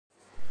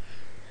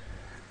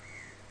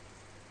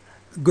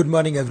Good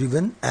morning,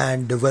 everyone,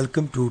 and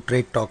welcome to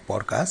Trade Talk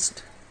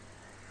podcast.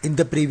 In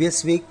the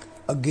previous week,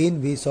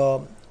 again we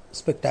saw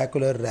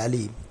spectacular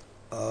rally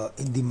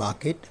in the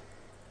market.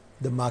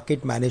 The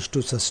market managed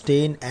to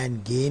sustain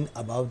and gain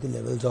above the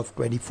levels of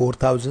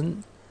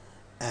 24,000,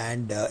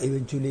 and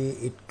eventually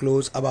it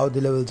closed above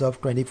the levels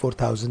of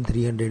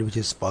 24,300, which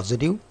is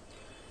positive.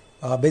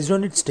 Based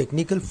on its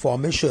technical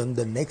formation,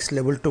 the next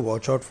level to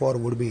watch out for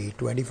would be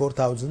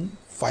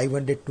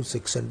 24,500 to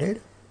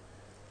 600,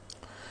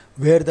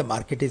 where the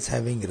market is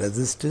having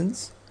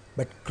resistance,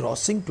 but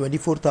crossing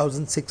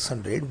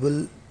 24,600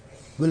 will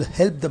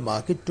help the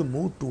market to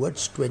move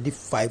towards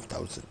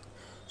 25,000.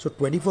 So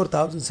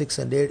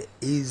 24,600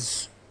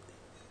 is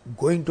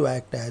going to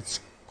act as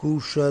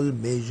crucial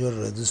major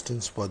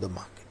resistance for the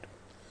market.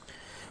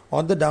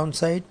 On the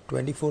downside,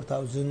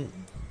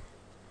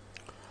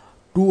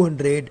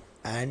 24,200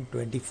 and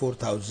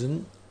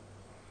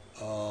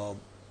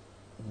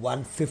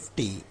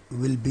 24,150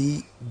 will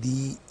be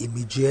the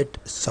immediate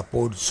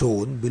support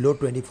zone. Below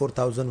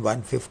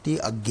 24,150,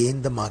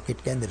 again the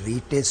market can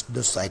retest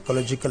the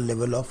psychological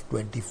level of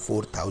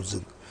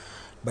 24,000,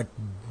 but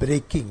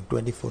breaking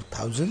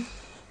 24,000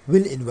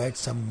 will invite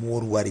some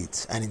more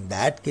worries, and in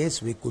that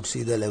case we could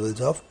see the levels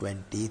of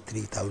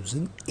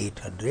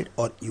 23,800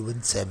 or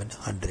even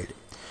 700.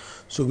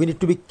 So we need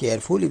to be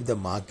careful if the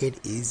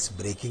market is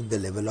breaking the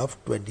level of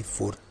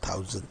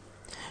 24,000.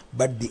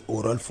 But the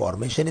overall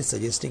formation is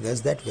suggesting us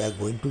that we are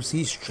going to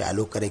see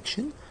shallow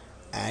correction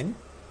and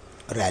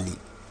rally.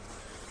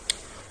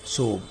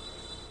 So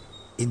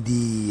in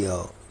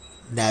the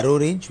narrow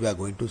range, we are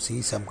going to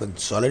see some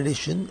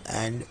consolidation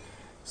and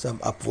some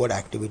upward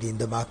activity in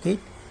the market.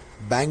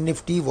 Bank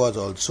Nifty was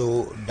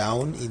also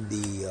down in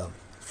the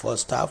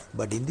first half,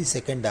 but in the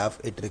second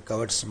half it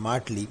recovered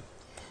smartly,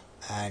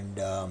 and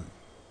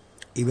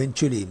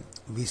eventually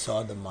we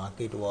saw the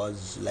market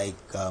was like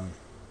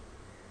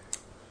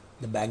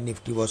the Bank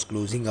Nifty was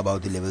closing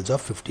above the levels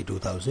of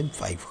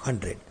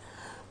 52,500.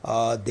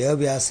 There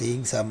we are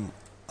seeing some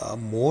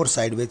more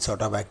sideways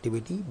sort of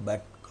activity,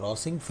 but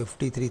crossing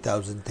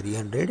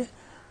 53,300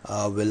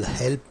 will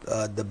help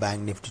the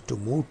Bank Nifty to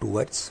move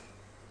towards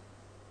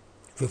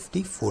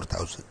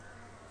 54,000.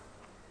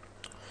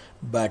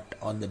 But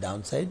on the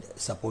downside,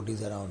 support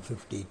is around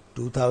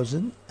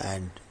 52,000,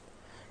 and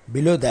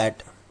below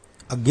that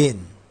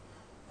again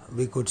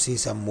we could see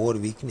some more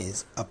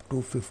weakness up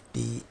to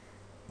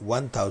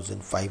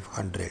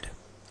 51,500.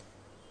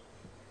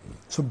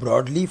 So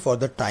broadly, for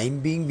the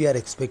time being, we are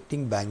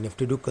expecting Bank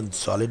Nifty to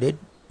consolidate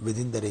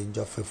within the range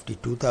of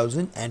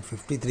 52,000 and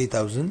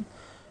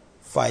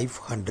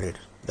 53,500.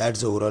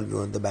 That's the overall view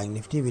on the Bank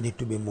Nifty. We need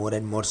to be more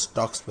and more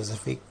stock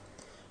specific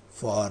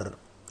for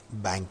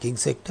banking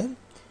sector.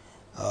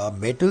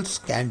 Metals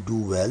can do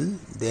well.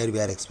 There we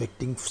are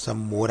expecting some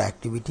more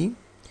activity,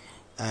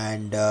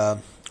 and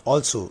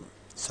also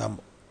some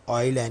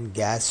oil and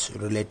gas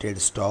related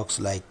stocks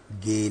like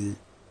GAIL,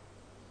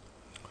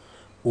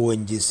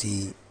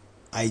 ONGC,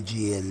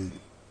 IGL.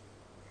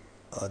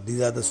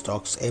 These are the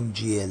stocks,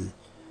 MGL,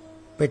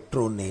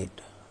 Petronet,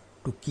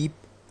 to keep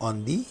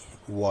on the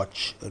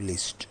watch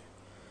list.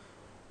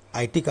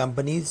 IT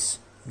companies,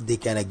 they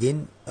can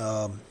again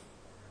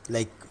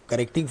like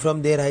correcting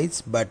from their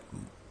highs, but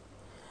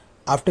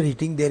after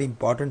hitting their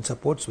important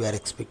supports, we are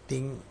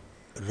expecting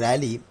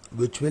rally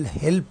which will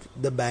help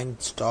the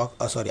IT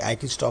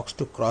stocks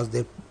to cross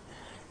their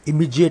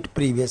immediate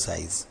previous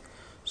highs.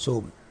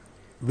 So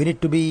we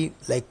need to be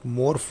like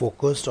more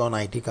focused on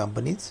IT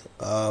companies.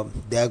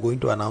 They are going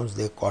to announce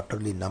their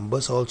quarterly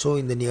numbers also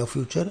in the near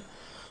future.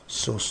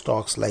 So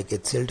stocks like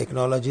HCL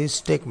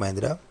Technologies, Tech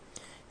Mahindra,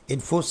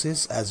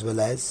 Infosys as well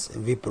as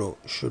Wipro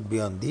should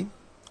be on the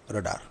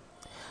radar.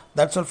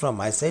 That's all from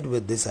my side.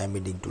 With this, I am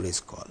ending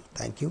today's call.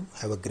 Thank you.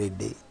 Have a great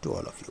day to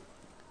all of you.